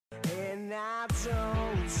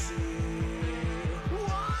don't see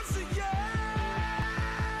once again.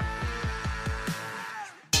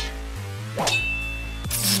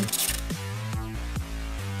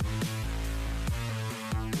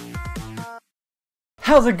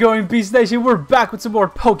 How's it going, Beast Nation? We're back with some more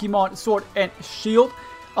Pokemon Sword and Shield.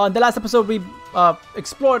 In the last episode, we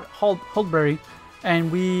explored Huldberry,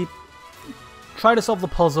 and we tried to solve the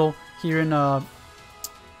puzzle here in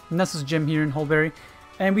NESSA's gym here in Huldberry.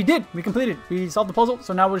 And we did. We completed. We solved the puzzle,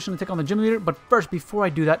 so now we're just going to take on the gym leader. But first, before I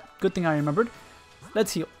do that, good thing I remembered,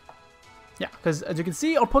 let's heal. Yeah, because as you can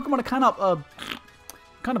see, our Pokemon are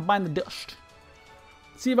kind of bind the dust.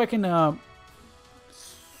 See if I can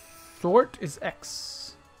sort is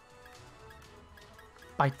X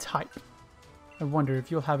by type. I wonder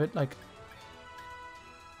if you'll have it like,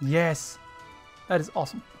 yes, that is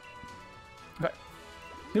awesome. Okay,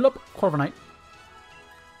 heal up Corviknight,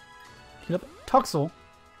 heal up Toxel,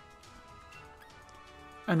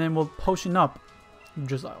 and then we'll potion up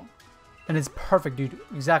Drizzile. And it's perfect, dude.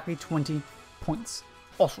 Exactly 20 points.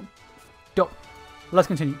 Awesome. Dope. Let's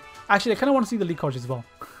continue. Actually, I kind of want to see the lead cards as well,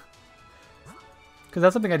 because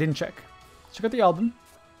that's something I didn't check. Check out the album.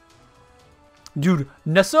 Dude,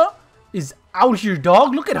 NESSA is out here,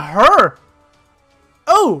 dog. Look at her.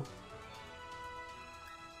 Oh.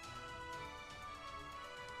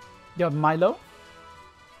 You have Milo.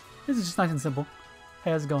 This is just nice and simple.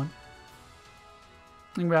 Hey, how's it going?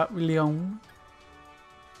 And we got Leon.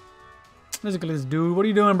 Let's look at this dude. What are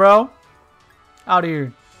you doing, bro? Out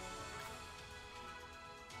here.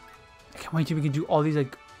 I can't wait till we can do all these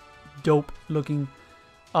like dope looking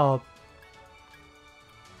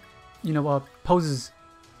poses.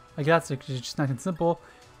 Like that's like, just nice and simple.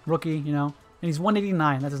 Rookie, you know. And he's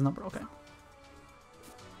 189. That's his number. Okay.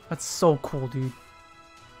 That's so cool, dude.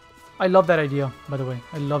 I love that idea, by the way.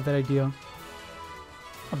 I love that idea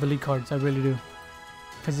of the lead cards. I really do.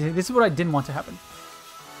 Because this is what I didn't want to happen.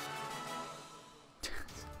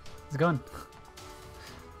 It's gone.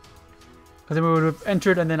 Because then we would have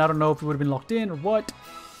entered, and then I don't know if we would have been locked in or what.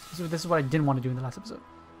 So this is what I didn't want to do in the last episode.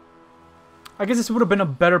 I guess this would have been a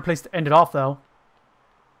better place to end it off, though.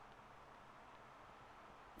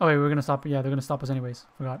 Oh wait, we're gonna stop. Yeah, they're gonna stop us anyways.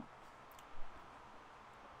 Forgot.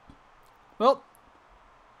 Well,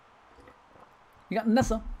 we got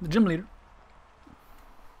NESSA, the gym leader.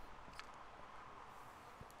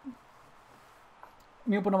 Let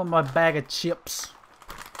me open up my bag of chips.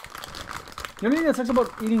 You know anything that sucks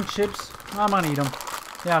about eating chips? I'm gonna eat them.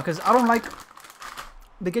 Yeah, because I don't like...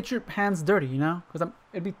 They get your hands dirty, you know? Because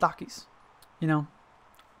it'd be Takis. You know?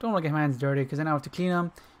 Don't want to get my hands dirty because then I have to clean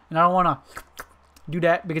them. And I don't want to do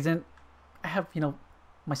that because then I have, you know,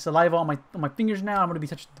 my saliva on my fingers now. I'm going to be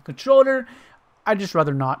touching the controller. I'd just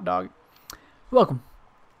rather not, dog. Welcome.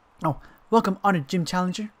 Oh, welcome, honored gym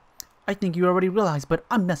challenger. I think you already realized, but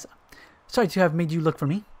I'm NESSA. Sorry to have made you look for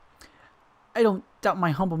me. I don't doubt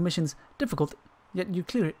my humble mission's difficult, yet you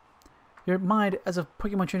clear it. Your mind as a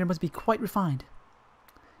Pokemon trainer must be quite refined.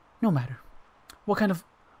 No matter what kind of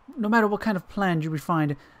plan your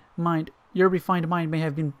refined mind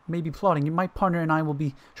may be plotting, my partner and I will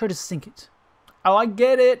be sure to sink it. Oh, I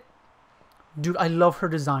get it, dude. I love her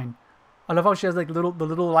design. I love how she has like the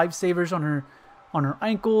little lifesavers on her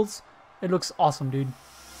ankles. It looks awesome, dude.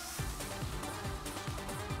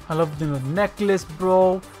 I love the necklace,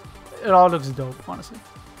 bro. It all looks dope, honestly.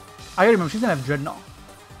 I gotta remember, she's gonna have Dreadnought.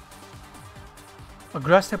 A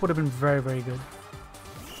grass type would have been very, very good.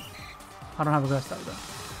 I don't have a grass type though.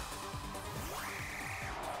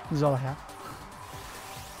 This is all I have.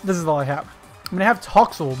 This is all I have. I mean, I have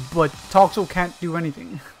Toxel, but Toxel can't do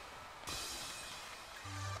anything.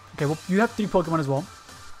 Okay, well, you have 3 Pokemon as well.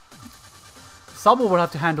 Sabo will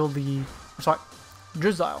have to handle the... Sorry,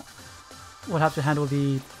 Drizzile will have to handle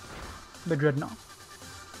the Dreadnought.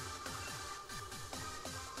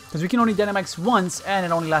 Because we can only Dynamax once, and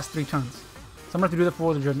it only lasts 3 turns. So I'm going to have to do that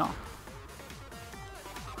for the Dreadnought.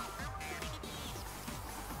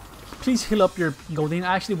 Please heal up your Goldeen.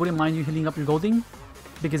 I actually wouldn't mind you healing up your Goldeen,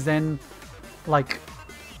 because then, like,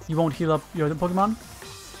 you won't heal up your other Pokemon.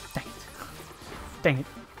 Dang it. Dang it.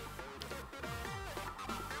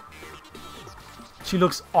 She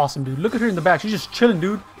looks awesome, dude. Look at her in the back. She's just chilling,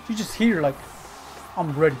 dude. She's just here, like,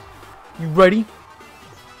 I'm ready. You ready?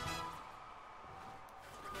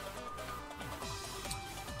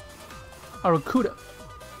 Aracuda.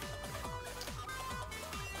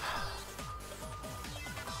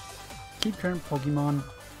 Keep current Pokemon.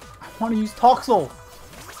 I want to use Toxel.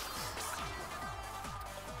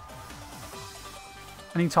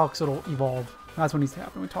 I think Toxel will evolve. That's what needs to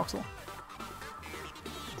happen with Toxel.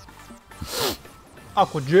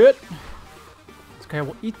 Aqua Jet. Okay,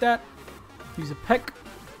 we'll eat that. Use a peck.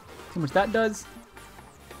 See how much that does.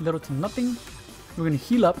 Little to nothing. We're gonna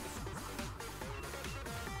heal up.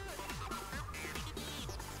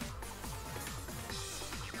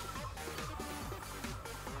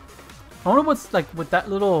 I wonder what's like with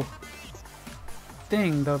that little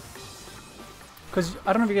thing, because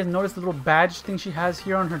I don't know if you guys noticed the little badge thing she has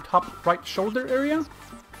here on her top right shoulder area.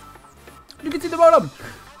 You can see the bottom,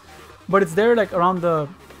 but it's there like around the.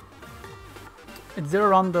 It's there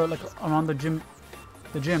around the around the gym,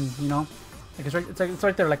 you know, like it's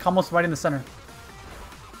right there, like almost right in the center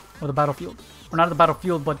of the battlefield, or not the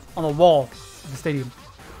battlefield, but on the wall of the stadium.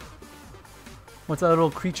 What's that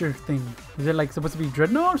little creature thing? Is it like supposed to be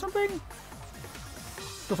Dreadnought or something?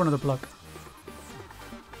 Go for another pluck.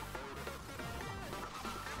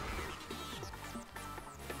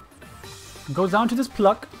 It goes down to this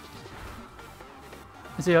pluck.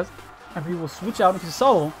 You see us? And we will switch out into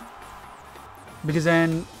Soul. Because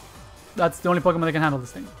then that's the only Pokemon that can handle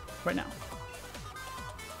this thing right now.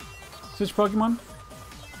 Switch Pokemon.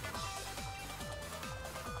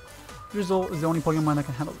 Drizzle is the only Pokemon that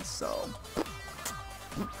can handle this, so.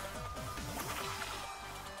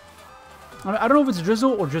 I don't know if it's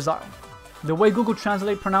Drizzle or Drizzle. The way Google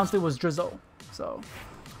Translate pronounced it was Drizzle. So,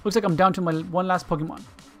 looks like I'm down to my one last Pokemon.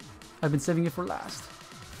 I've been saving it for last.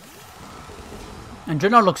 And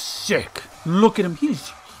Dreadnought looks sick. Look at him.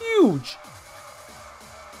 He's huge.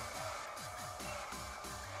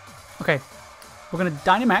 Okay. We're going to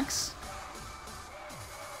Dynamax.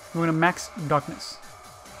 We're going to max Darkness.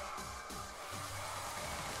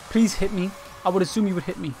 Please hit me. I would assume you would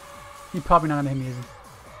hit me. You're probably not going to hit me, is he?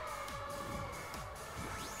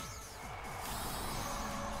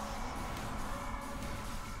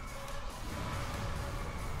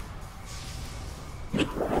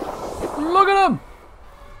 Look at him!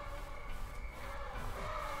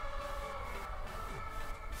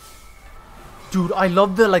 Dude, I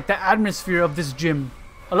love the atmosphere of this gym.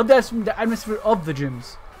 I love the atmosphere of the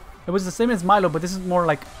gyms. It was the same as Milo, but this is more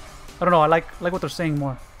like, I don't know, I like what they're saying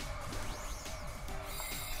more.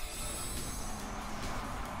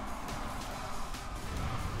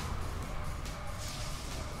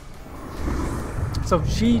 So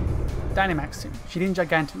she Dynamaxed him. She didn't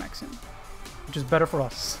Gigantamax him, which is better for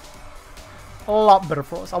us. A lot better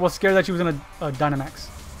for us. I was scared that she was gonna Dynamax.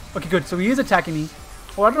 Okay, good. So he is attacking me.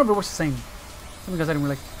 Oh, I don't know if it works the same. Some guys didn't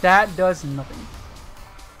like that. Does nothing.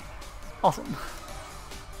 Awesome.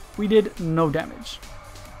 We did no damage.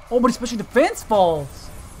 Oh, but his special defense falls.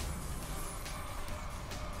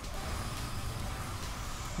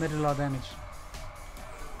 That did a lot of damage.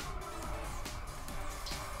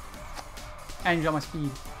 And you got my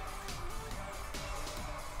speed.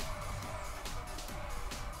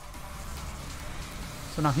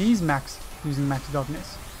 So now he's using max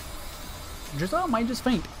darkness. Drizzle might just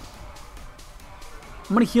faint.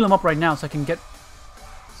 I'm gonna heal him up right now so I can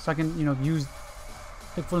you know, use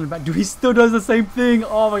take full back. Dude, he still does the same thing.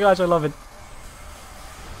 Oh my gosh, I love it.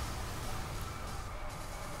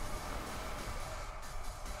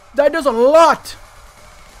 That does a lot.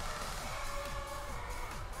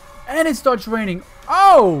 And it starts raining.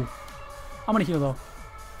 Oh! I'm gonna heal though.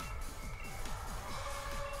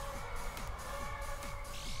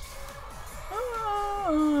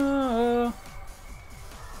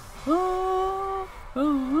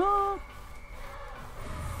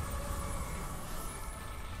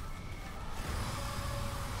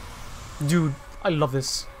 Dude, I love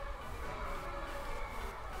this.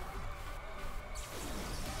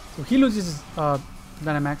 So he loses his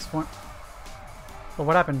Dynamax form. But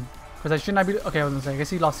what happened? Because I should not be. Okay, I was gonna say, I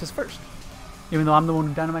guess he lost his first. Even though I'm the one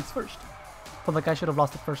who Dynamax first. Felt like I should have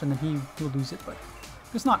lost it first and then he'll lose it, but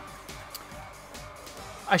it's not.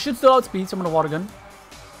 I should still outspeed, so I'm gonna Water Gun.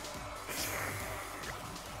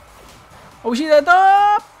 Oh, she's at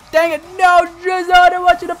the. Dang it! No, Drizzle! I don't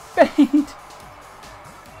want you to faint!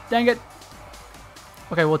 Dang it.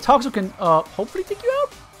 Okay, well, Toxel can hopefully take you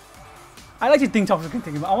out? I like to think Toxel can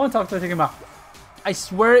take him out. I want Toxel to take him out. I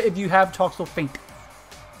swear if you have Toxel faint.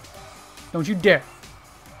 Don't you dare.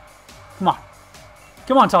 Come on.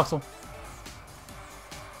 Come on, Toxel.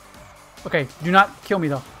 Okay, do not kill me,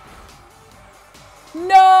 though.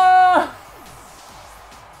 No!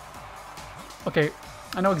 Okay,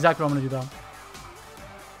 I know exactly what I'm going to do,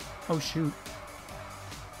 though. Oh, shoot.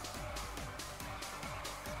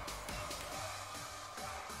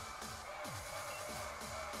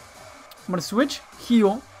 I'm gonna switch,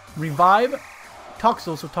 heal, revive,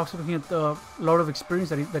 Toxel, so Toxel can get the load of experience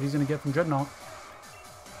that he's gonna get from Dreadnought.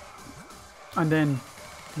 And then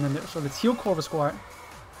there. So let's heal Corvisquire.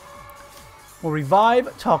 We'll revive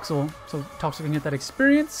Toxel, so Toxel can get that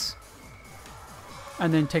experience.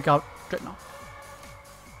 And then take out Dreadnought.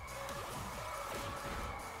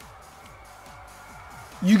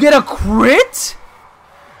 You get a crit?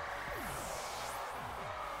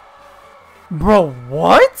 Bro,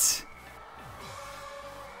 what?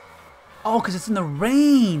 Oh, because it's in the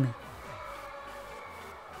rain.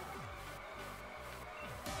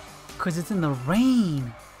 Because it's in the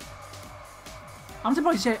rain. I'm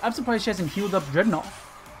surprised she hasn't healed up Dreadnought.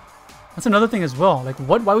 That's another thing as well. Like,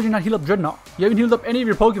 what? Why would you not heal up Dreadnought? You haven't healed up any of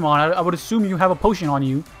your Pokemon. I would assume you have a potion on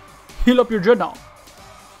you. Heal up your Dreadnought.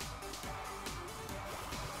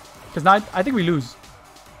 Because now I think we lose.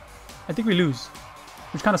 I think we lose.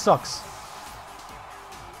 Which kind of sucks.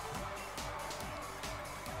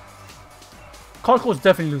 Carco is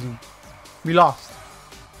definitely losing. We lost.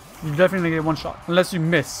 You definitely get one shot. Unless you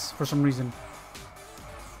miss for some reason.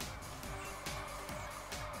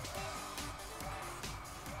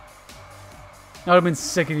 That would have been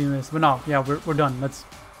sick if you missed. But no, yeah, we're done. That's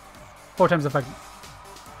 4 times effective.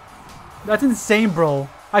 That's insane, bro.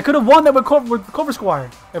 I could have won that with Cobra Squire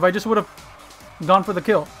if I just would have gone for the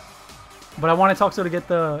kill. But I wanted Toxo to get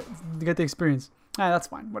the experience. Ah, that's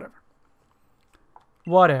fine. Whatever.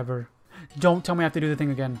 Whatever. Don't tell me I have to do the thing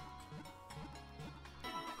again.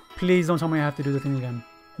 Please don't tell me I have to do the thing again.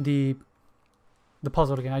 The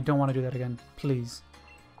puzzle again. I don't want to do that again. Please.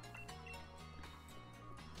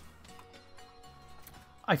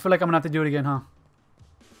 I feel like I'm gonna have to do it again, huh?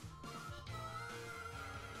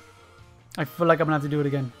 I feel like I'm gonna have to do it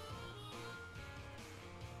again.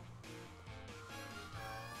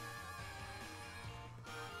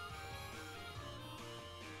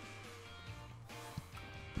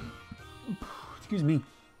 Excuse me.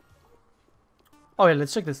 Oh yeah,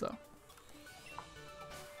 let's check this though.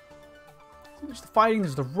 There's the fighting,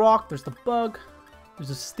 there's the rock, there's the bug, there's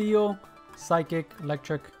the steel, psychic,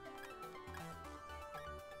 electric.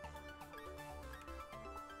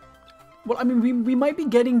 Well, I mean, we might be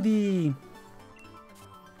getting the...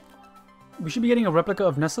 We should be getting a replica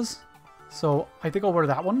of NESSA's. So, I think I'll wear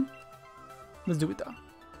that one. Let's do it though.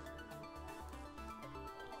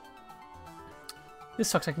 This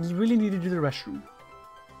sucks. I really need to do the restroom.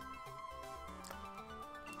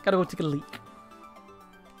 Gotta go take a leak.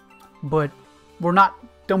 But we're not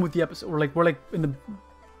done with the episode. We're like in the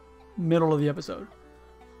middle of the episode.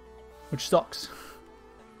 Which sucks.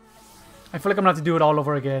 I feel like I'm gonna have to do it all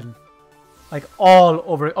over again. Like, all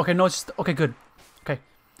over. Okay, no, it's just... Okay, good. Okay.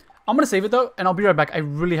 I'm gonna save it, though, and I'll be right back. I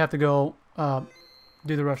really have to go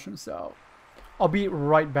do the restroom, so... I'll be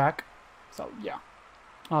right back. So, yeah.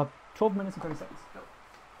 12 minutes and 30 seconds. Go.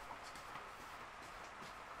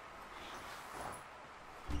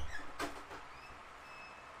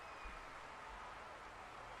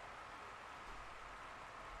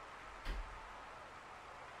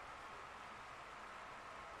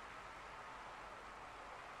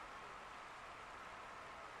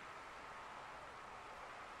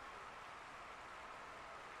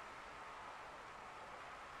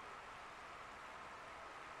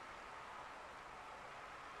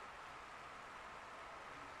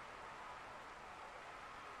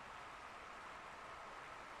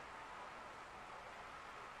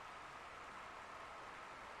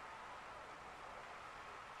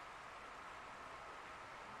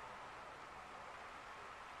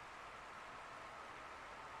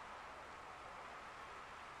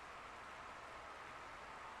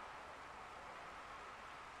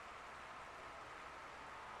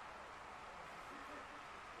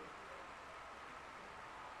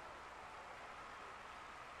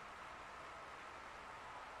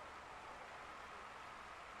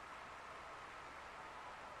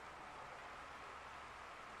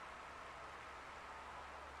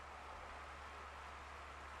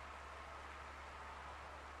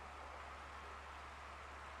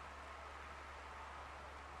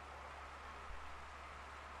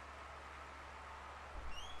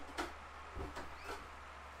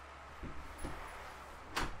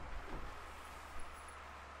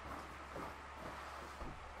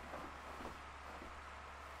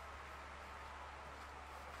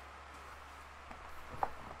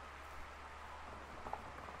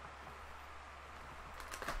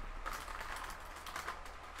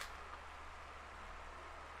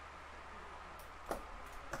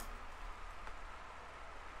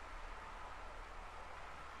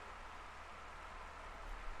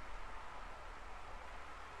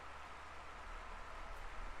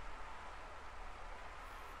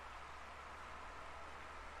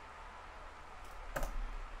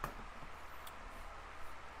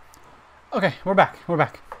 Okay, we're back. We're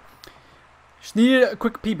back. Just needed a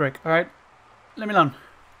quick pee break, alright? Let me alone.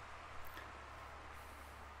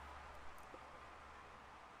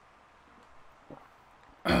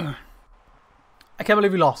 I can't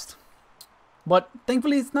believe we lost. But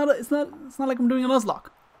thankfully, it's not like I'm doing a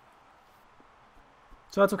Nuzlocke.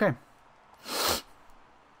 So that's okay.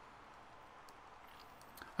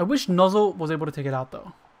 I wish Nuzzle was able to take it out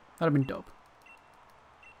though. That'd have been dope.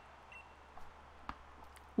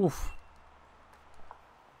 Oof.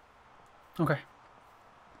 Okay.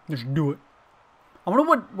 Let's do it. I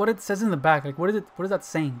wonder what it says in the back. Like, what is that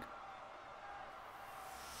saying?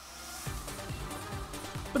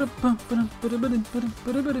 Okay.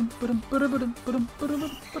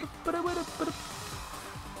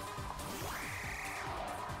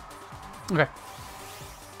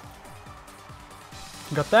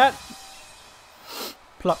 Got that.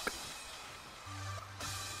 Pluck.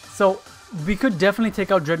 So, we could definitely take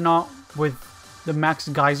out Dreadnought with the max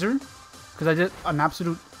geyser. Because I did an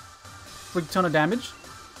absolute freak ton of damage.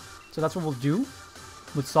 So that's what we'll do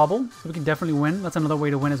with Sobble. So we can definitely win. That's another way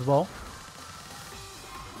to win as well.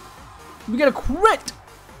 We get a crit!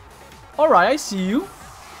 Alright, I see you.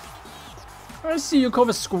 I see you,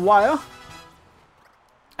 Cover Squire.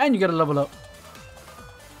 And you get a level up.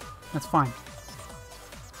 That's fine.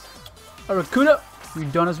 Arakuda,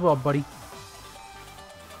 you're done as well, buddy.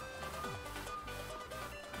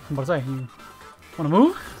 I'm about to say, you wanna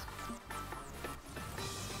move?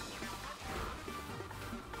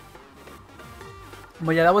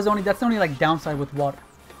 But yeah, that's the only like downside with water.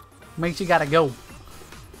 Makes you gotta go.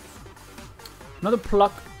 Another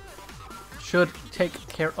pluck should take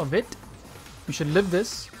care of it. We should live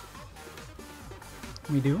this.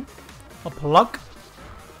 We do. A pluck.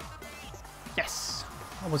 Yes.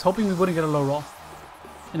 I was hoping we wouldn't get a low roll.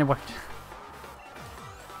 And it worked.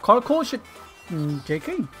 Carcoal should... JK.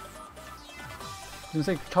 I was gonna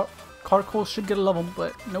say Carcoal should get a level,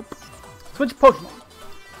 but nope. Switch Pokemon.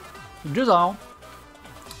 Drizzle.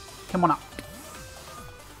 Come on out.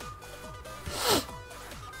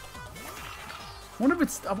 I wonder if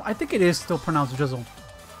it's... I think it is still pronounced Drizzle.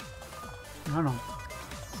 I don't know.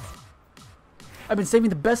 I've been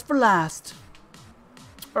saving the best for last.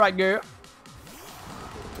 Alright, girl.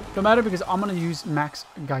 Don't matter because I'm going to use Max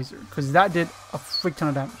Geyser. Because that did a freak ton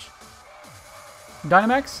of damage.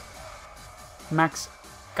 Dynamax. Max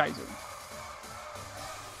Geyser.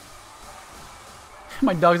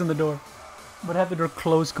 My dog's on the door. But I have the door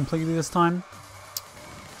closed completely this time.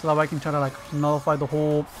 So that way I can try to like nullify the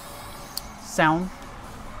whole sound.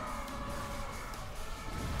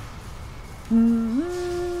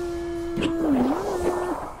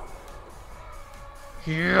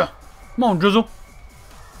 Yeah. Come on, Drizzle.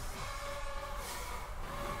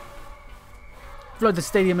 Flood the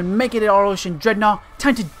stadium and make it our ocean, Dreadnought.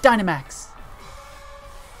 Time to Dynamax.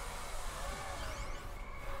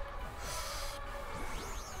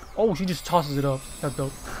 Oh, she just tosses it up. That's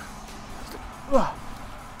dope. Ugh.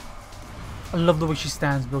 I love the way she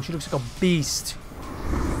stands, bro. She looks like a beast.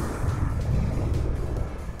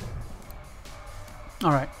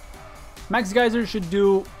 Alright. Max Geyser should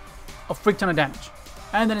do a freak ton of damage.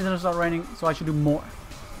 And then it's gonna start raining, so I should do more.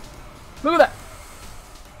 Look at that!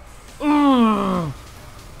 Ugh.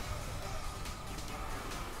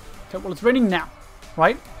 Okay, well it's raining now,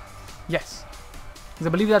 right? Yes. Because I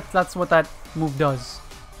believe that's what that move does.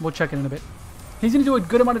 We'll check it in a bit. He's gonna do a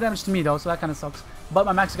good amount of damage to me though, so that kind of sucks. But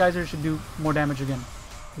my Max Geyser should do more damage again.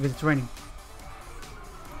 Because it's raining.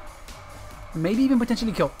 Maybe even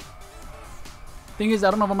potentially kill. Thing is, I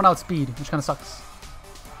don't know if I'm gonna outspeed, which kind of sucks.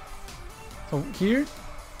 So here,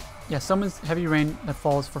 yeah, summons heavy rain that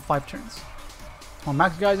falls for 5 turns. Oh,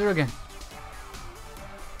 Max Geyser again.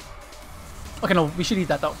 Okay, no, we should eat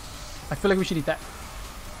that though. I feel like we should eat that.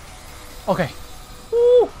 Okay.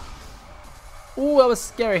 Ooh! Ooh, that was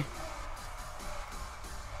scary.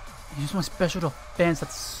 Use my special defense,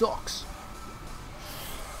 that sucks.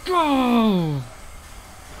 Oh!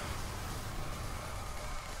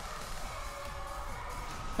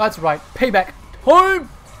 That's right, payback time!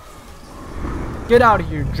 Get out of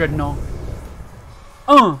here, Dreadnought.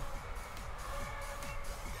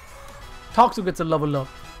 Toxel gets a level up.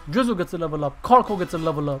 Drizzle gets a level up. Carco gets a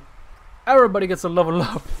level up. Everybody gets a level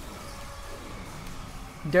up.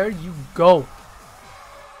 There you go.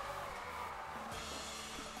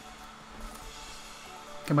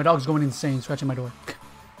 Okay, my dog's going insane, scratching my door.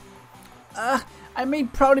 I may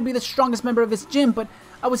probably be the strongest member of this gym, but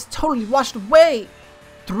I was totally washed away.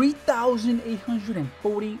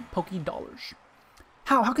 3,840 Poke Dollars.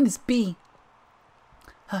 How can this be?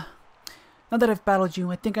 Now that I've battled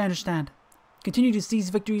you, I think I understand. Continue to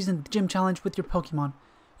seize victories in the gym challenge with your Pokemon.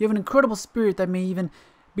 You have an incredible spirit that may even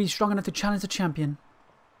be strong enough to challenge the champion.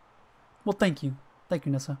 Well, thank you. Thank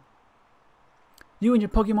you, Nessa. You and your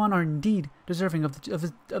Pokemon are indeed deserving of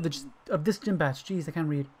this gym badge. Jeez, I can't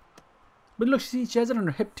read. But look, she has it on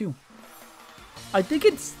her hip too. I think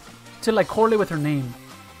it's to like correlate with her name.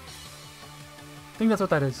 I think that's what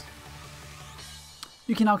that is.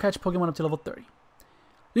 You can now catch Pokemon up to level 30.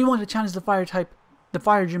 We want to challenge the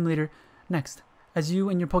fire gym leader next. As you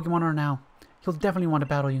and your Pokemon are now, he'll definitely want to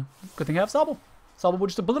battle you. Good thing I have Sobble. Sobble will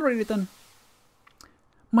just obliterate it then.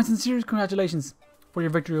 My sincerest congratulations for your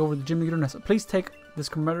victory over the gym leader Nessa. Please take this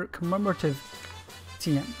commemorative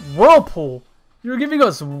TM. Whirlpool? You're giving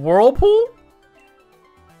us Whirlpool?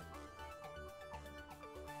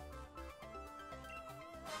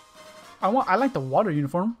 I like the water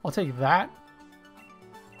uniform. I'll take that.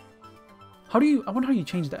 I wonder how you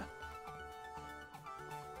change that.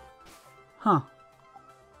 Huh.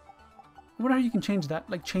 I wonder how you can change that.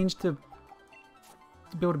 Like change to be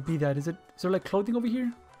able to be that. Is there like clothing over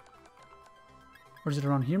here? Or is it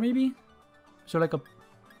around here maybe? Is there like a...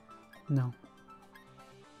 No.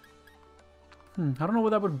 I don't know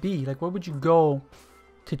what that would be. Like where would you go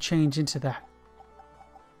to change into that?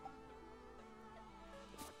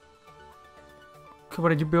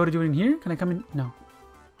 Would I be able to do it in here? Can I come in? No.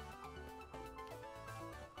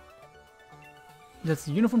 That's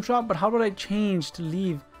the uniform shop, but how would I change to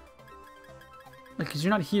leave? Like, because you're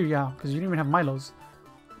not here, yeah, because you don't even have Milo's.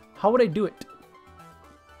 How would I do it?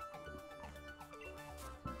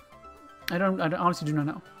 I honestly do not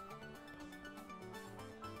know.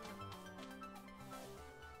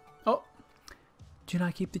 Oh. Do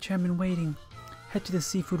not keep the chairman waiting. Head to the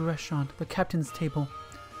seafood restaurant, the captain's table.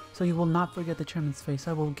 So you will not forget the chairman's face.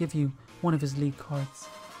 I will give you one of his lead cards.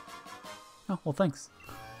 Oh, well, thanks.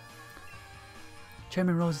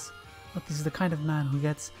 Chairman Rose, look, this is the kind of man who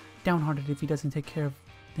gets downhearted if he doesn't take care of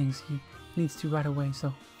things he needs to right away.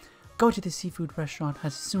 So go to the seafood restaurant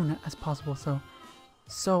as soon as possible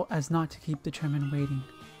so as not to keep the chairman waiting.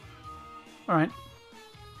 Alright.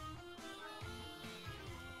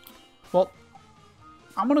 Well,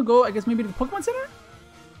 I'm gonna go, I guess, maybe to the Pokemon Center?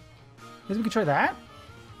 I guess we could try that?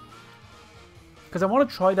 Because I want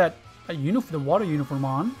to try that the water uniform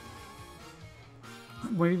on.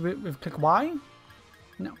 Maybe we click Y?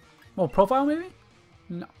 No. Well, profile maybe?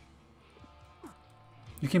 No.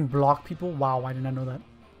 You can block people? Wow, I did not know that.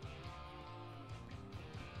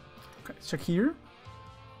 Okay, let's check here.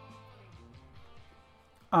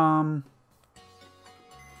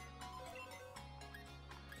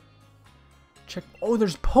 Check. Oh,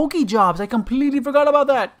 there's Pokejobs. I completely forgot about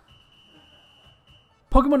that.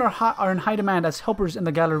 Pokemon are in high demand as helpers in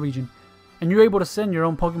the Galar region, and you're able to send your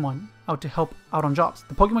own Pokemon out to help out on jobs.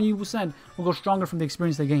 The Pokemon you will send will go stronger from the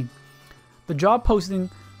experience they gain. The job postings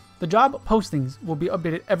will be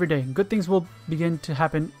updated every day. Good things will begin to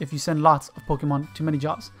happen if you send lots of Pokemon to many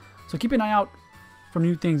jobs. So keep an eye out for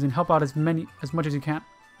new things and help out as much as you can.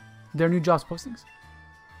 There are new jobs postings.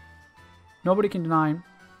 Nobody can deny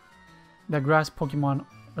that grass Pokemon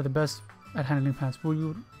are the best at handling plants. Will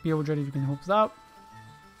you be able to if you can help us out?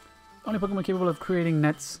 Only Pokemon capable of creating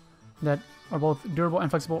nets that are both durable and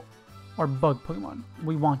flexible are bug Pokemon.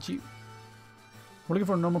 We want you. We're looking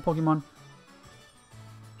for a normal Pokemon.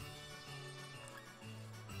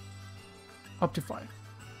 Up to 5.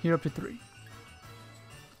 Here up to 3.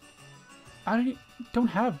 I don't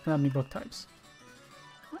have that many bug types.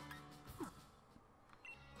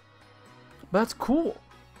 But that's cool.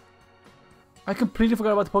 I completely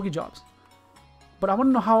forgot about the Pokejobs. But I want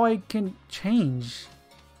to know how I can change.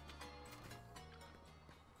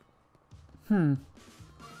 I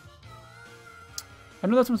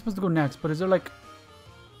know that's where I'm supposed to go next, but is there like...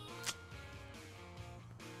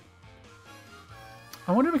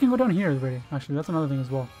 I wonder if we can go down here already. Actually, that's another thing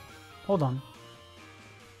as well. Hold on.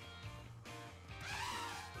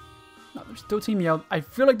 No, there's still Team Yell. I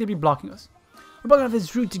feel like they'd be blocking us. We're blocking off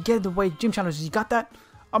this route to get in the way. Gym challenges, you got that?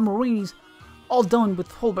 Our Marini's all done with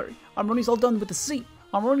Holberry. Our Marini's all done with the sea.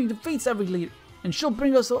 Our Marini defeats every leader. And she'll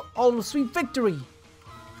bring us all a sweet victory.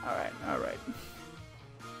 Alright, alright.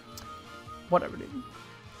 Whatever, dude.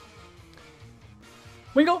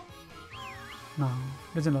 Wingo? No,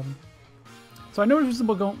 doesn't love me. So I know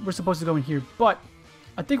we're supposed to go in here, but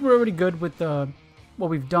I think we're already good with what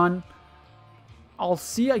we've done. I'll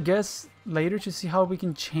see, I guess, later to see how we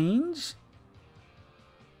can change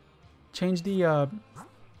the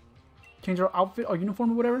change our outfit or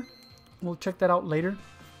uniform or whatever. We'll check that out later,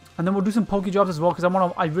 and then we'll do some Pokejobs as well because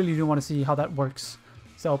I really do want to see how that works.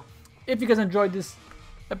 So if you guys enjoyed this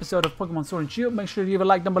episode of Pokemon Sword and Shield, make sure to leave a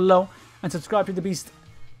like down below and subscribe to the Beast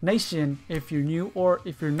Nation if you're new, or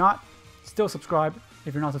if you're not, still subscribe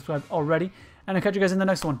if you're not subscribed already. And I'll catch you guys in the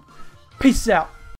next one. Peace out.